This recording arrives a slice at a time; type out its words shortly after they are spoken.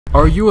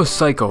Are you a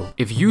psycho?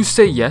 If you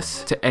say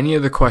yes to any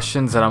of the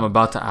questions that I'm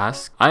about to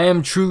ask, I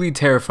am truly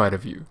terrified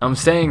of you. I'm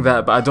saying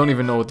that, but I don't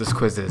even know what this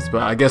quiz is,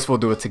 but I guess we'll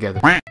do it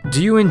together.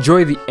 Do you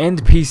enjoy the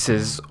end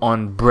pieces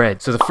on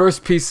bread? So the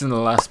first piece and the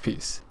last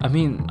piece. I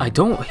mean, I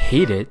don't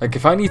hate it. Like,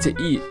 if I need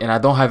to eat and I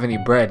don't have any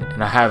bread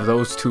and I have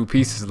those two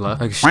pieces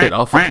left, like, shit,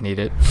 I'll fucking eat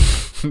it.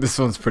 This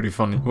one's pretty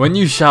funny. When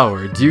you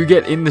shower, do you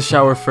get in the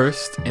shower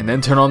first and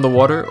then turn on the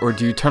water, or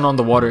do you turn on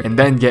the water and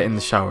then get in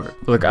the shower?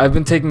 Look, I've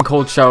been taking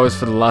cold showers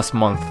for the last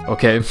month,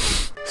 okay?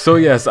 So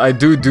yes, I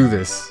do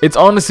this. It's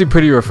honestly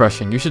pretty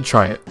refreshing. You should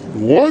try it.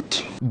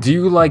 What? Do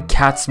you like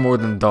cats more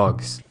than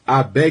dogs?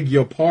 I beg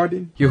your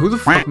pardon? Yo, who the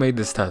fuck made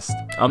this test?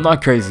 I'm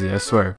not crazy, I swear.